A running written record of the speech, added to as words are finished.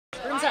Oh,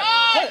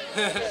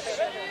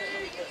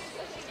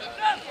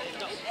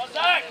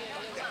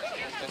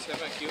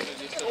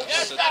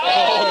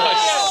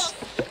 nice.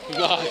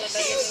 Nice.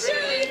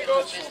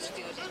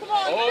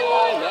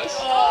 Oh, nice.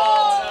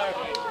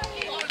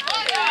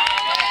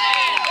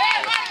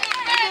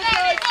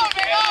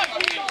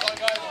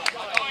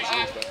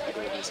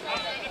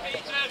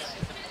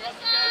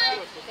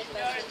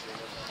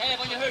 Hey,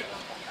 on your hoop.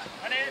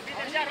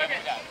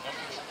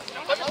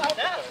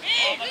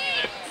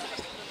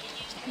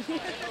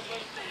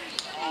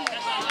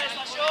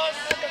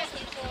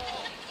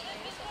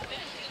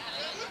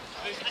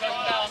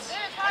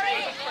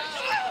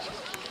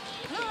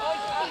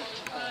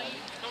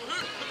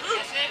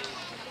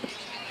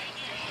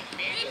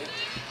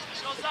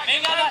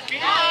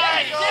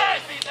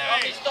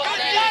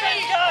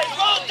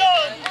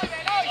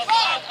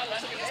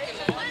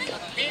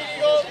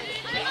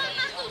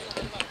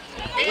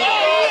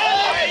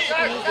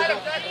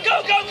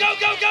 Go, go, go,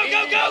 go, go,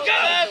 go, go, go!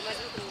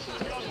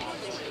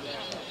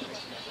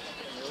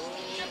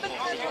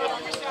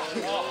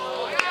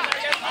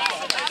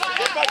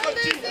 C'est pas comme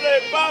team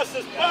play,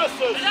 passes,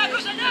 passes!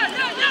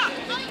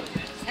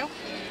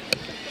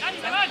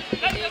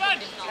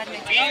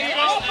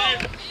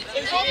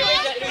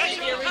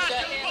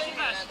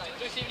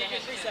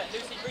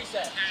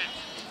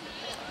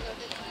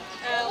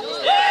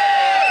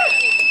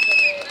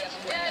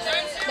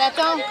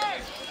 Attends.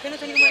 I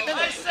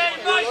say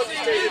mighty,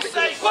 you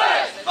say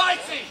Quercs!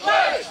 Mighty,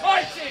 Quercs!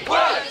 Mighty,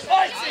 Quercs!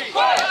 Mighty,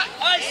 Quercs!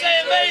 I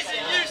say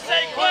amazing, you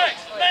say Quercs!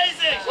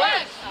 Amazing!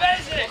 Quercs!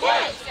 Amazing!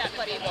 Quercs!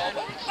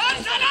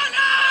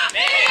 Barcelona!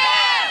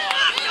 Eagles!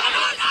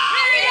 Barcelona!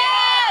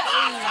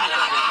 Eagles!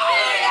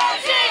 Barcelona!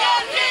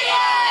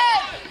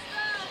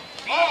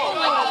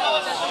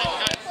 Eagles!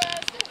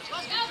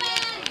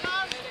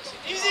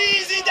 Easy,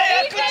 easy, they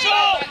have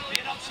control!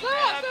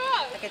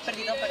 Aquest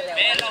partit el perdeu.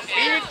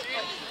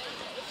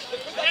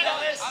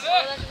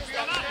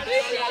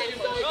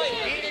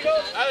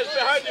 Alice,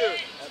 behind you!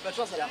 Pas de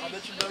chance, elle a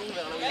rabattu le ballon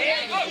vers là où il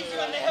était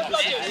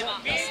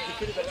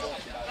que les ballons.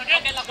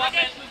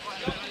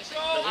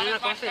 Una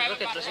cosa, lo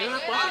que prosigue una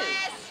cosa.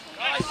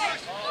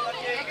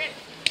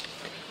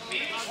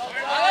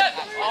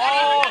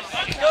 Oh,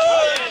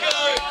 good!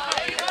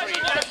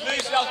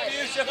 Lucia,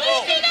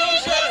 beautiful!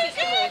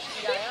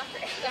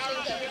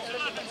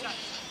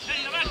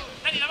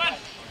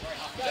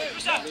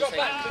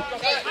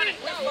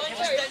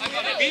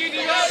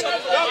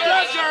 No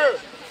pressure!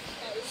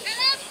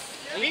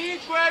 Lead,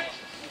 Quercs!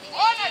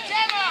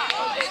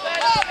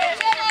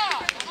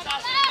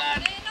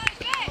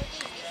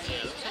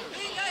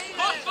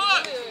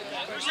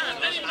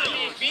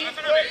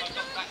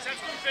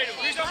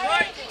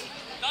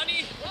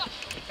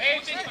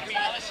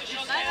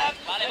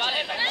 Vale,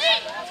 vale.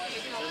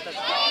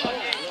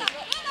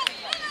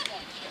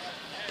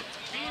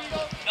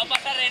 No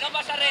pasa re, no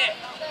pasa re.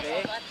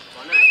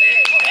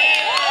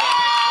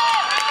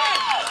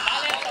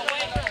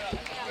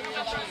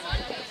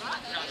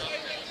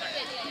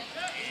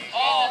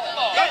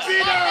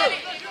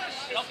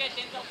 Lo que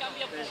te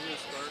cambia.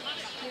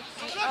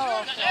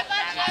 Oh.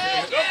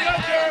 No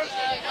pressure!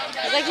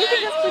 Like you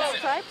could just put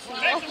stripes.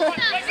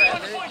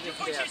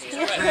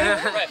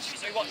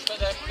 So you watched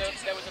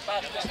there was a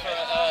bad one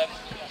for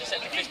the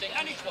second fisting.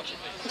 I need to watch it,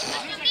 please.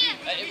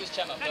 It was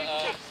Chema, but you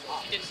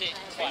didn't see it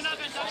twice.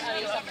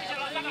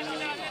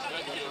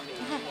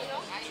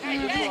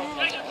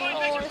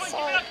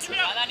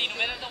 Dani, no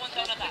me das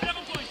aguantar un ataque.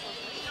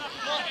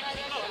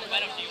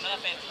 Bueno, sí, una da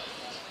pena.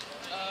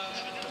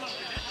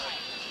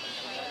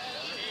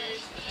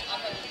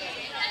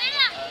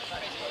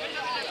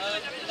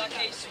 In that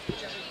case,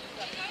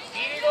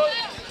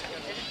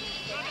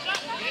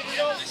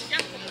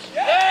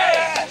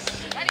 yes!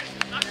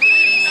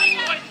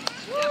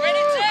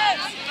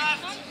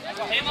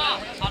 Emma,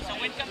 that's a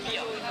win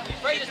campeón.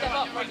 Ready to step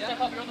up,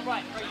 you're on the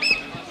right.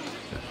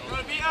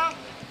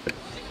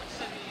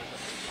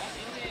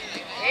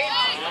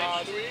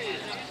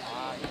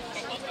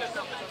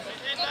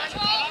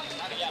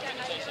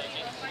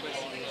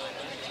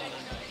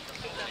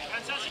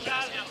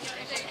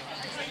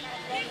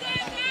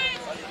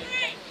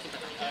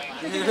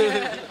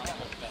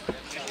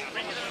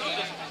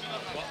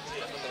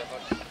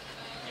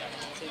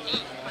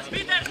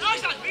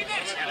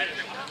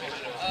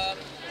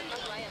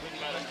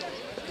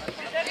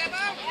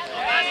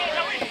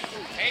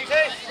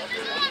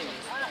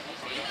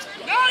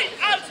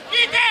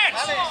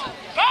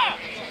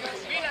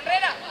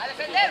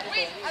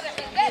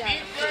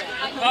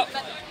 Oh,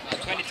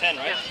 2010,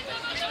 right?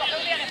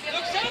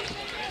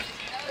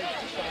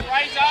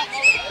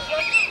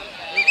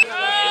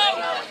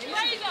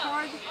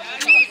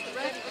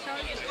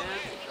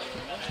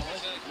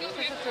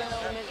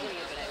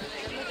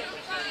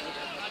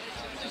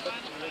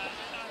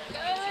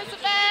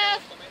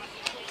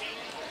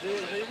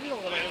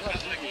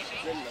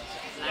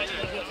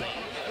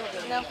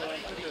 No.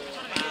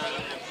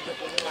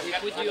 We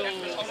put you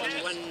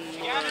on one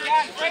more.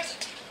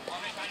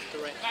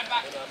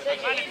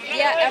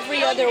 Yeah,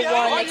 every other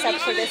one except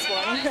for this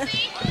one.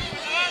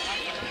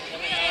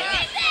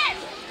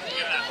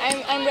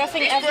 I'm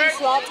reffing every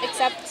slot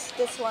except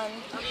this one.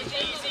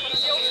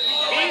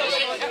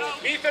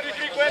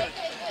 B33 quick.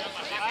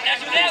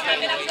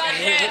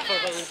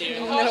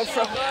 No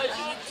problem.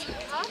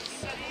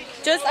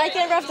 Just I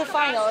can ref the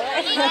final,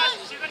 right?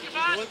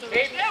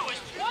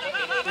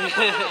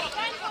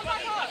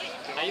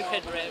 Are you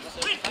head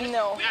refs?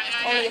 No,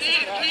 only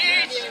assistant ref.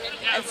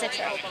 Etc.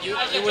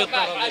 You will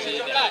probably be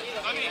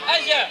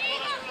there.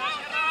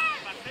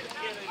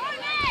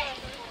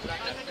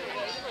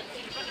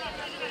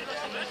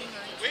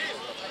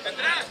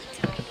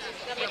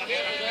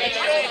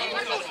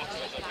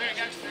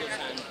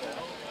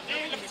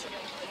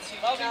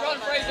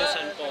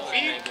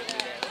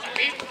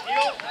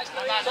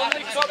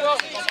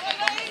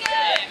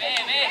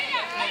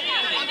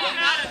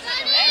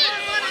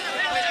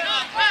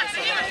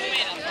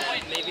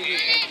 Maybe we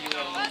can do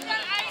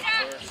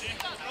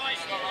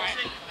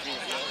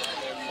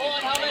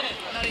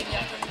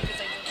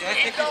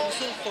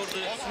for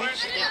the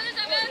switch.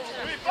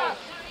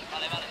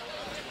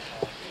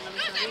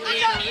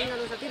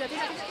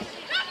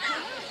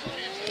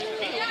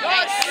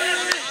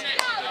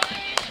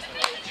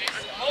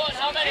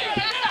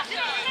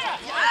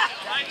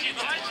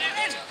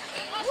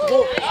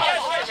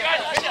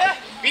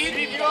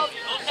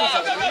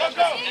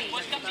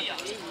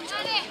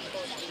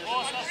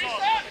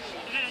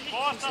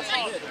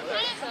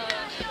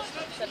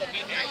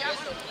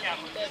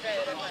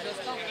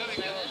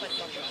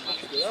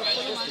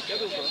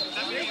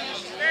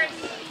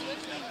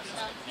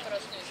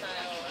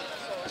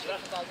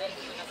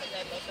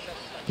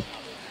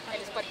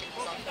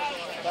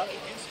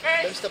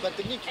 Même si t'as pas de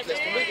technique, tu te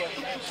laisses tomber quoi.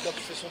 Quand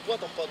tu fais son poids,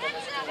 t'en pas dans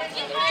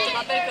Je te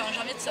rappelle qu'en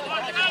janvier, tu savais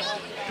pas faire.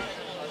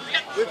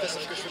 Oui, parce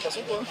que je fais pas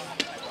son poids.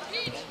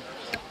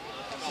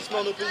 S'il se met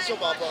en opposition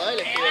par rapport à elle,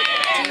 elle fait...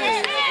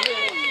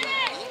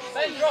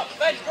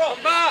 Bench drop,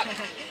 back!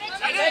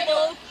 Take the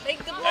ball.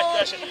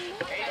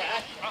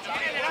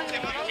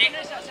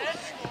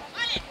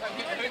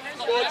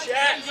 Score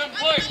check.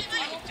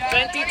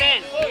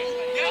 2010.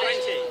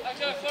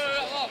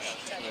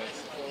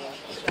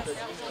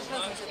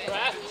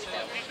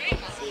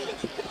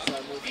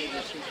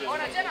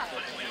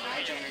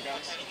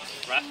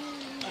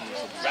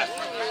 Ref,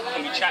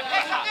 can we check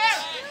for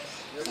hats?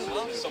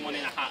 Someone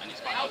in a hat and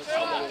it's back up to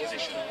elbow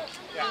position.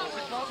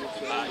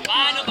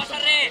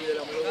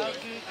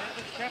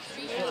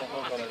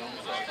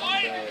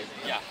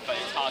 Yeah, but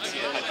it's hard to see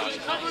the head down.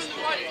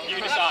 You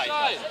can decide.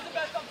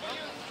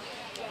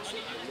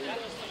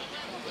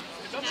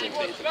 Pas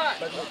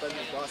de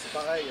non, c'est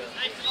pareil.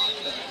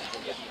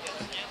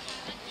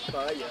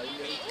 Pareil,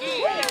 il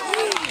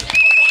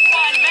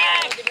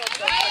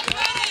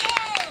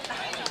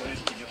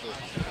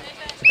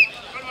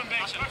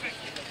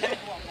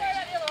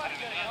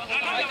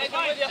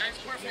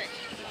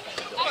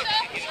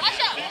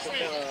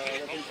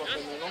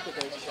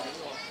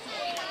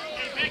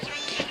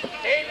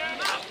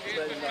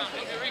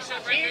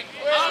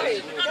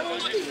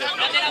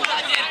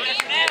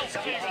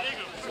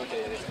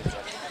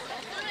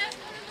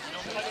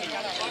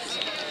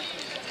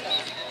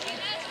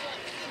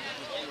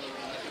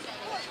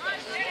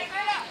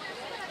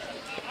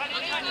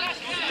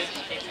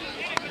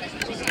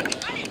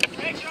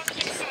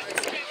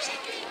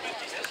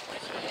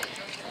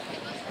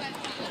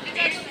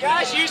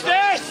Guys, use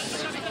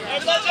this!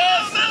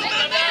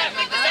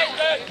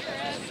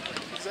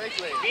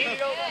 Exactly.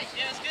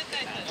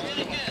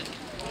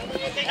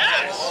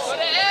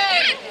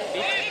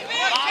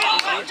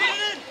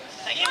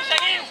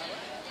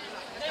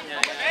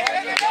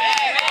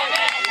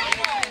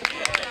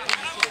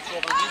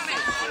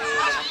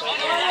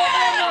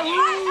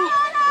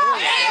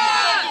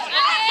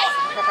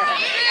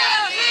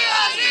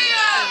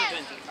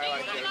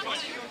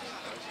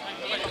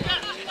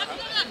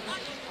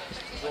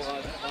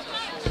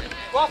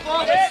 Go up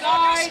on the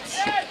sides!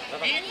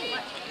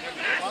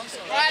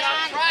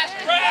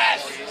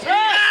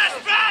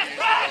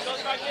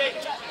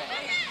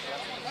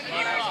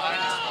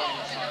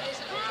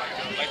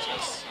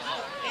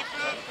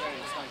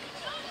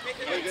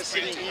 You're just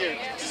sitting here in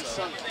the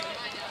sun.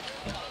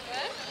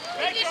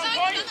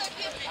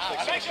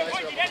 Make your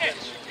point, you get it!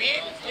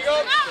 You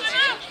go!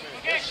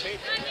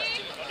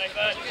 Like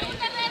that.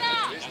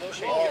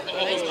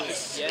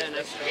 Yeah,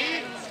 nice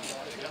try.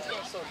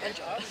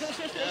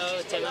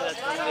 No, Tema,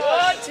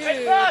 that's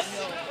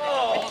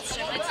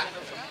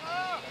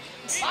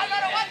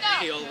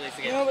he always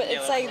gets No, but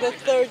it's like the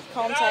third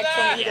contact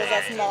from Eagles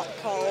that's not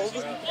called.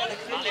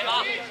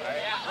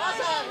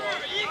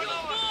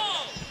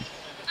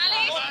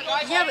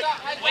 Yeah, but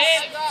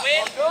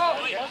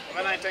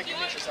When I take a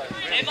picture, sorry.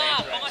 I mean,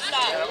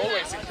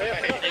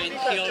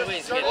 he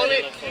always gets a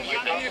little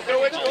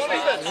for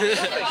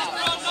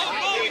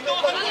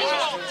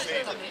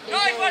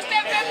Noi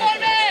possiamo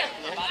volver!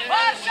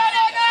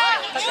 Barcelona!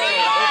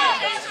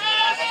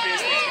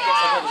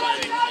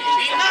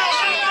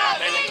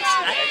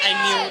 I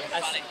knew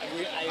as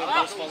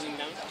I was falling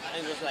down,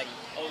 I was like,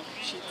 oh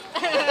shit,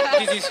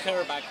 this is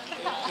her back.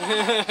 I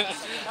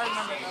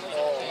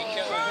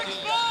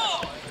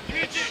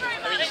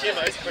mean, you see him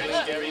it's pretty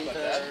scary, but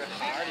that.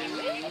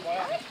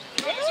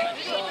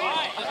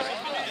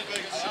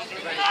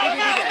 I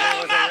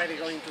was already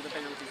going to the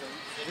penalty zone.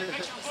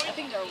 I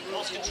think they're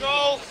rules.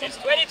 Control. It's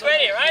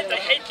 2020, right? They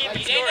hate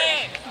keeping score.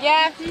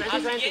 Yeah.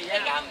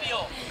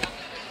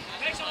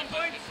 Excellent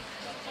point.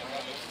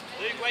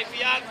 Luke, wait for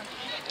Jan.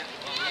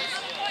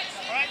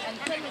 Alright.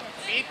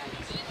 Beep.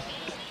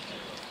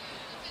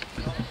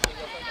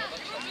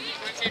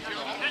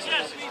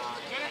 Yes.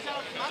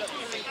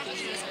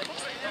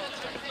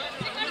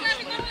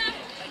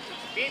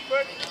 Beep,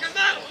 Bert. Come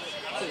down.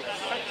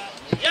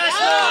 Yes,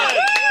 Lord.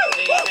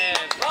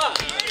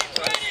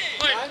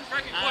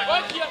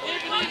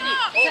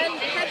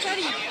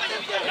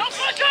 No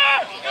Fletcher!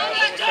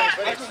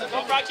 Go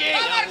Frankie! Go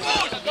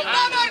Marcus!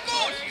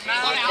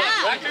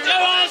 Go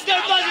on, let's go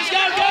Buzzers,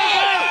 go!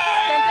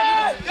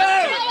 Go!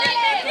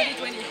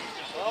 2020.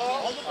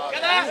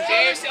 Get that!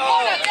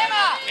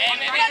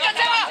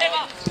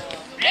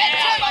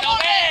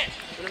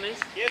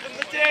 Give them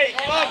the D!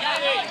 Come on!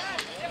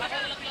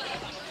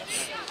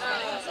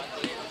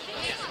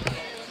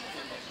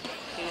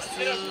 He's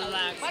still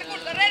like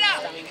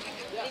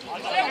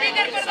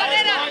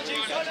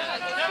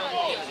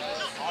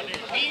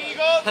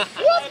Eagles!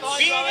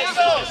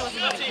 Eagles!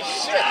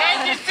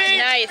 90 feet!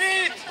 Nice.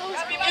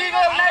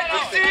 Eagle, 90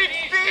 feet!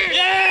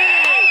 Yeah!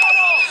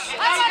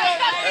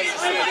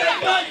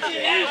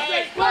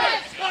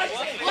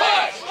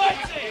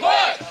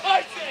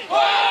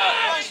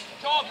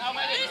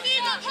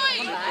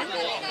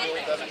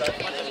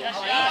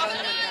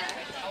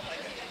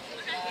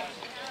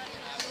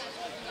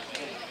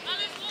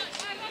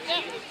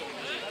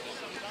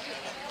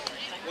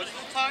 What's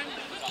the time?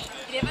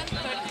 11:30.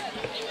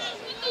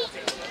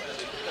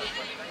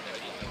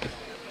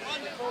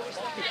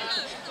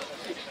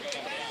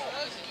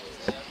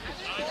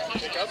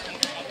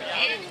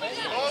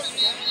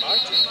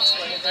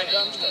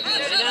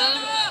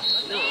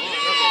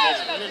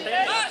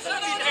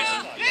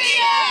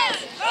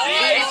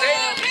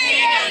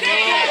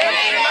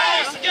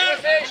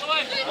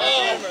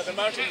 The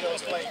mountain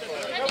goes playing for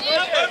it. Go!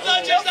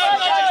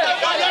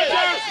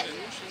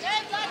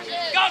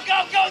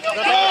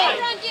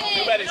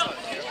 Too bad he's not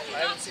here. I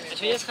haven't seen him.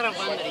 Ellos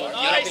grabando y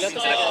la pelota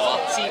se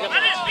sigue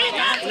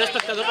un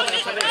espectador para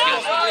atrás de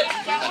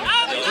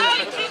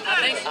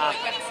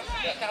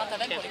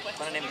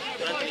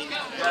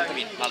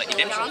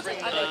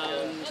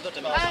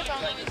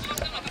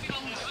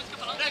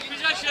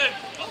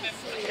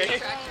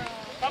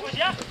Vamos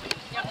ya.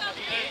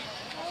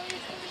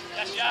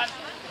 Yes, Jan.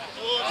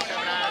 Go!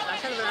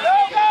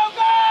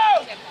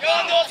 Go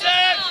on,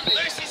 Dalton!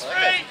 Lucy's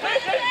free!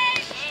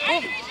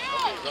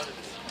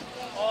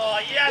 Oh,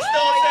 yes,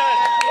 Dalton!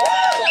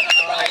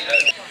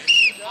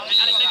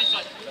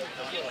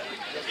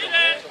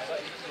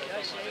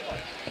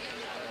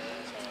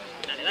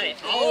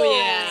 Oh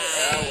yeah!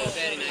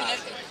 Very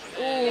nice.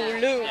 Ooh,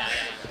 Luke.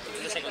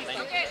 The second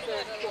time.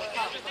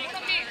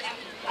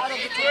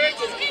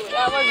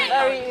 That was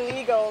very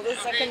illegal the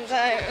second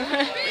time.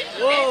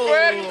 Whoa!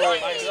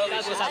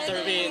 That was after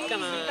a bit.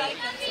 Come on.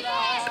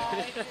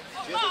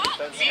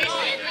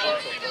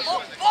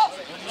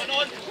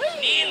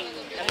 Neil!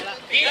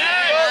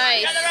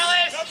 Nice. Gather,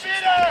 Alice! Go,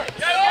 Peter!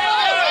 Go!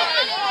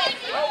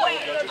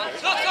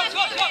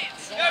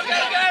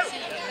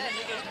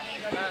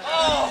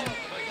 Oh!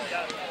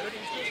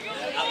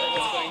 Alan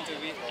was going to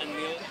beat and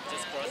Neil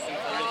just crossed in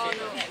front of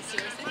him.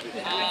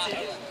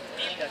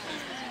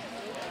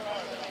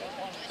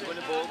 When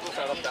the ball goes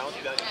out of bounds,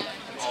 you don't.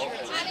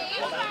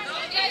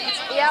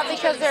 Yeah,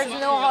 because there's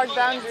no hard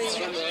boundary.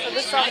 So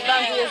the soft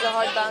boundary is a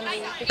hard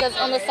boundary. Because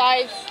on the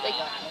sides, like,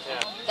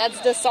 that's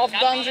the soft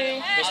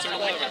boundary. I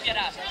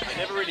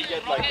never really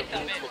get like the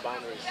rules for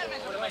boundaries. So.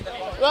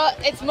 Well,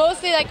 it's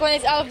mostly like when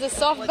it's out of the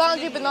soft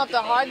boundary but not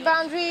the hard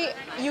boundary,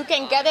 you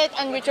can get it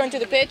and return to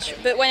the pitch.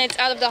 But when it's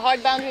out of the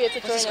hard boundary, it's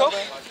a turnover.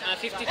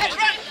 50-20.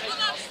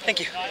 Thank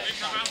you.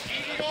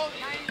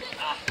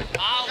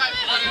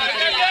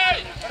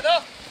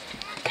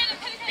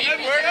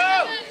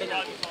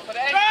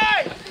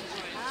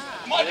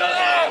 Quan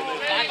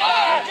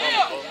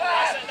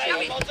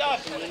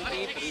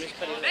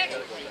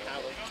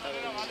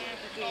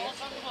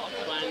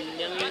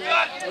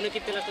un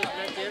equip té les dues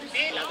platges i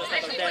l'altre està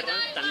per terra,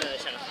 t'han de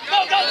deixar.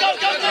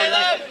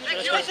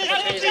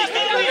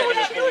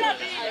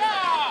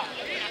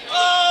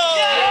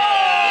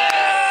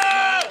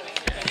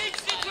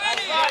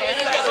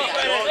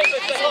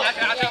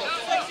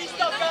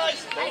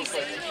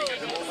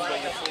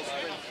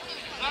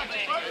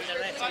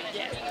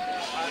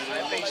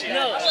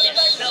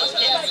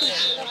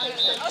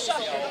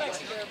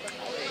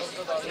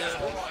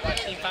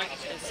 In fact,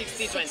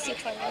 60-20.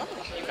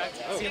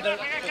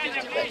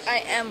 I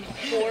am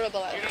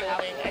horrible at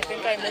filming. I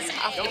think I missed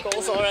half the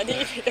goals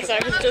already because I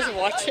was just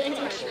watching.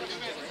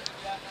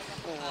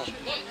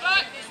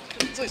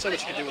 There's only so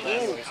much you can do with that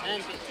anyways.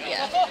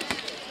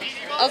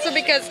 Yeah. Also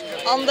because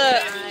on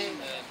the...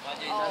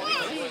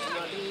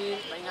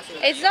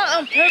 It's not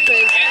on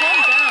purpose.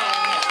 Calm down.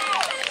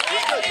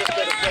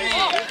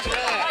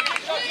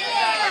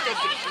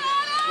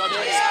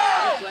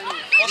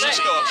 What's the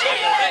score?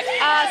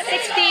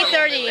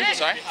 60-30.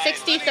 Sorry?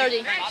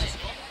 60-30.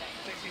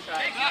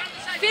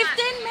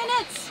 15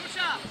 minutes.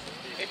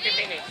 15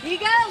 minutes.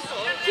 Eagles,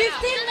 15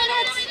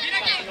 minutes.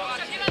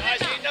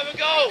 Never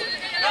go.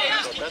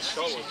 That's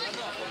solid.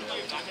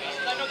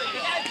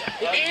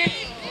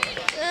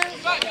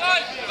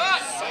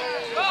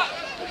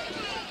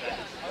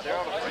 They're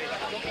on a break.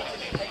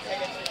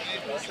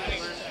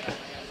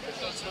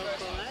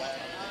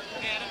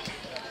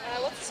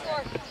 What's the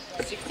score?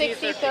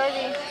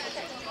 60-30.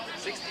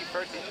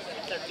 60-30.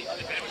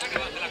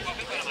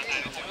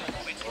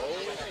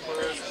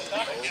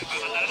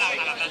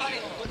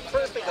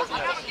 First thing doesn't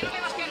matter.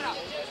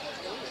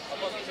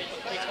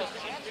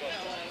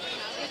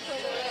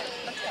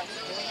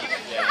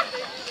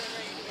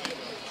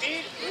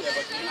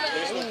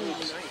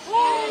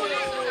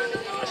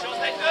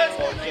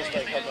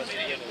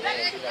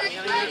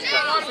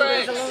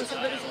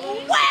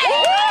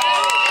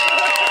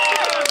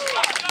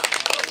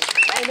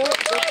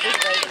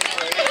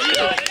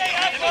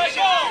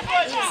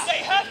 They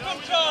have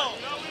control.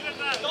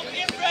 Don't be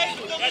afraid.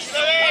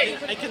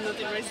 I cannot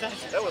erase that.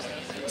 That was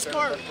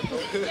Score.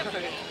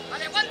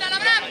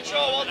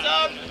 Control, well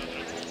done.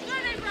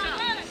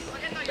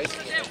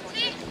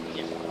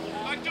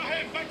 Back to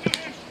him, back to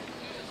him.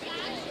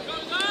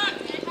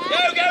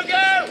 Go, go,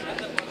 go!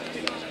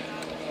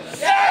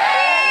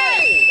 Yay!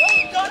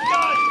 Well done,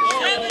 guys!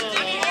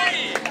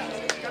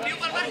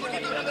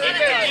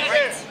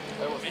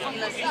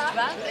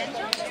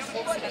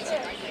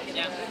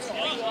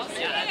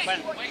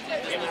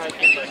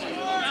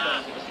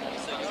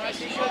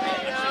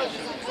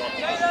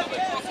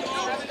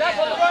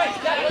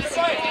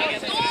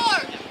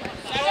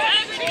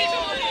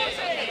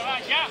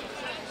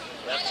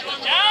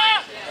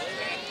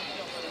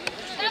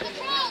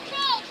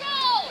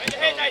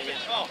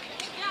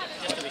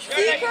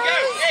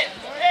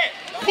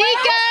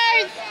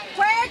 Seekers!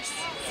 Quercs,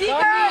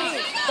 Seekers.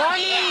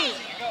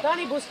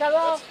 Tony,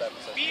 búscalo.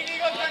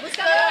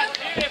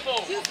 Beautiful.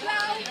 Too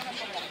slow.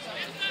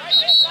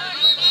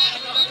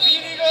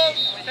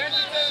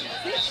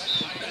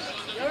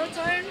 Your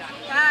turn.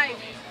 5,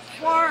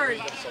 4,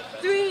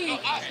 3,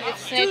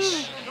 It's snitch.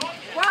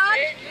 1.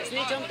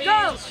 Snitch on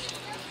Go.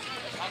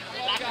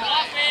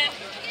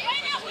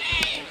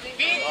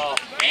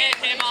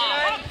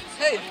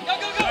 Hey, Go,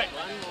 go, go!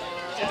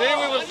 today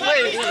we will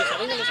play.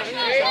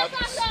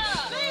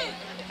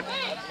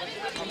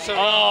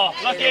 Oh,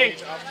 lucky!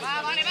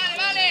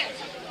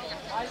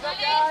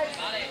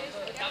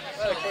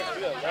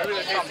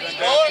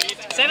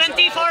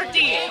 70-40.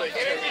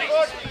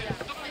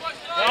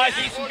 Guys,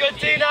 eat some good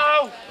tea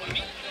now!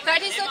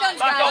 30 seconds,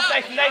 Back off,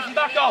 guys. Nathan, Nathan,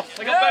 back off!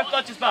 I got both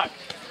lunches back.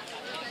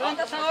 That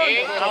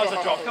was a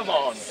drop, come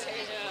on.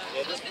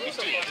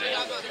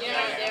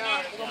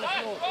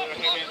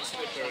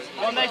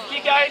 Come on, Nathan,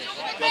 keep going.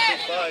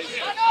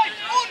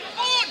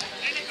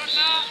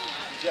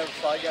 Did you have a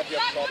fly gap? You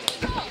have problems.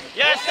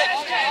 Yes!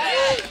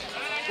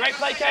 Great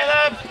play,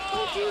 Caleb!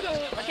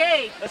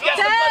 Okay. Let's get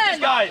 10, some lunches,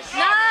 guys!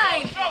 9,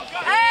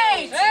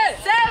 8,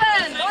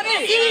 7,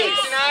 6,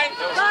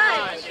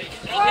 5,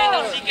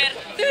 4,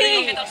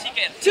 3,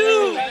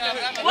 2,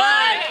 1,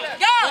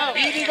 go!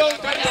 Beat Eagles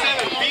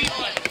 37, beat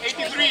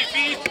 83,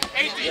 beat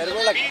 80. Yeah, they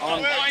were like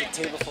on the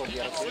table for the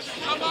other team.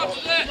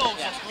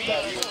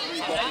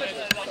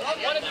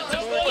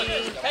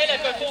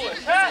 Caleb, go forward!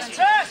 Press,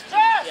 press,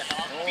 press!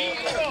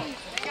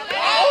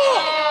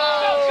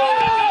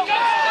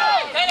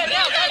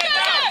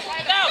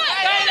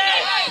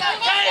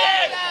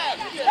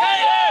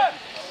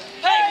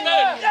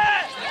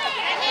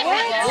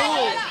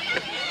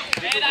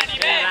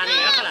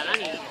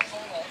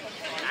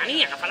 Dani,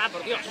 agáfala,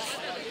 por Dios.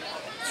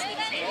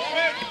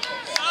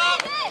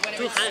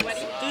 Two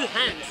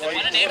hands.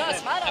 70-40.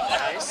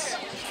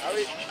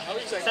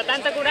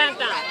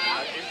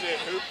 If the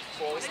hoop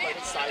falls like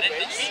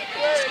sideways,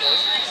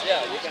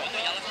 yeah, you can.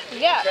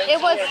 Yeah, it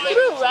was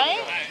through,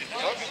 right?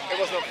 It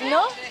was not.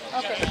 No?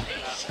 Okay.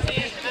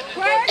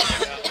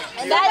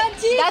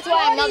 That's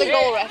why I'm not the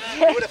goal ref.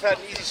 You would have had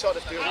an easy shot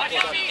if the hoop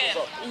was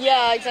up.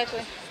 Yeah,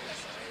 exactly.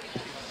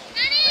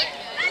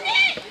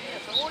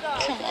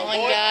 Come on,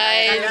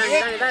 guys.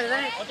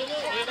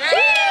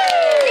 Dale.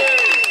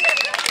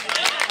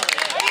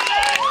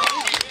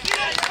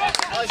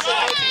 I said,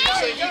 you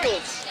say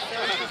Eagles.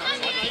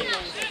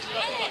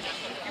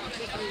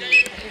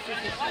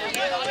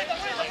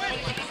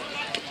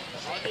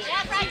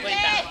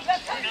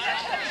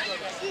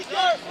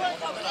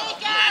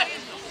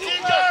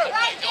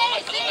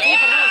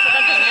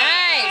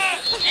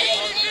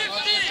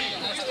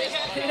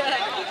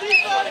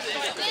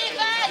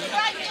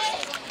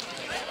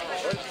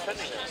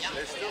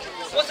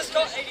 What's the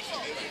score?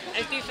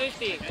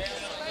 80-50.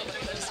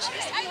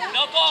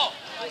 No ball.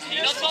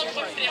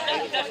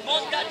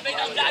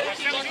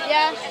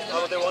 Yeah.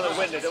 Oh, they want to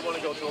win. They don't want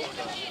to go to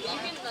overtime.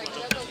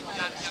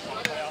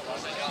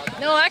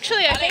 No,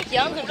 actually, I think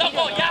Jan's a beat him.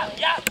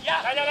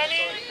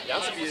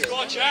 Jan's a beater.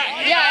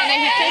 Yeah, and then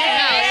he killed him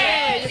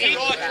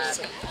now.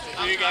 So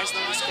Do you guys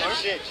know the score?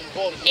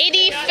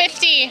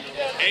 80-50.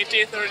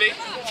 80-30?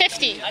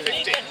 50.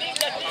 50.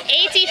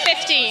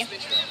 80-50.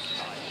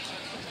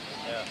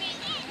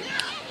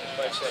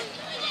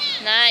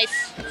 Nice.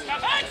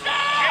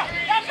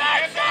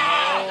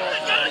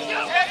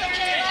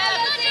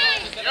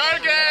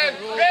 Jürgen!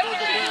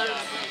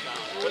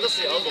 What is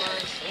the elbow?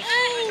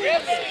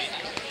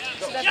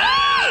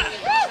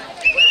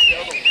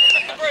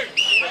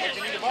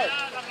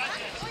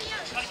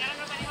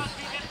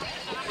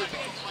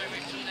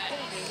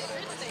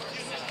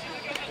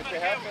 If they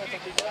have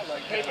something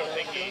like paper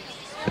thinking,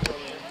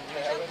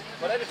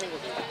 but everything will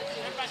do.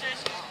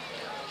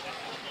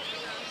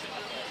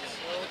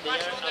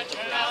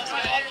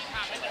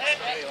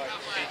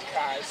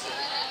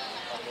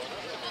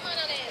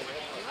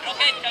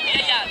 Rocket, cambia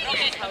ya,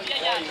 Rocket, cambia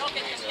ya,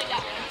 Rocket, cambia ya.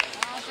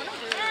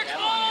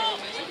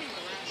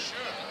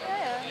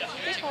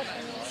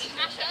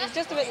 It's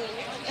just a bit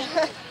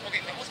late.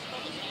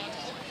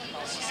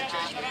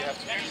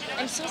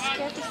 I'm so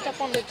scared to step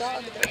on the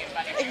dog.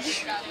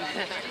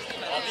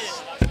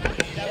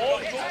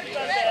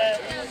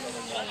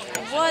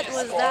 What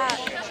was that?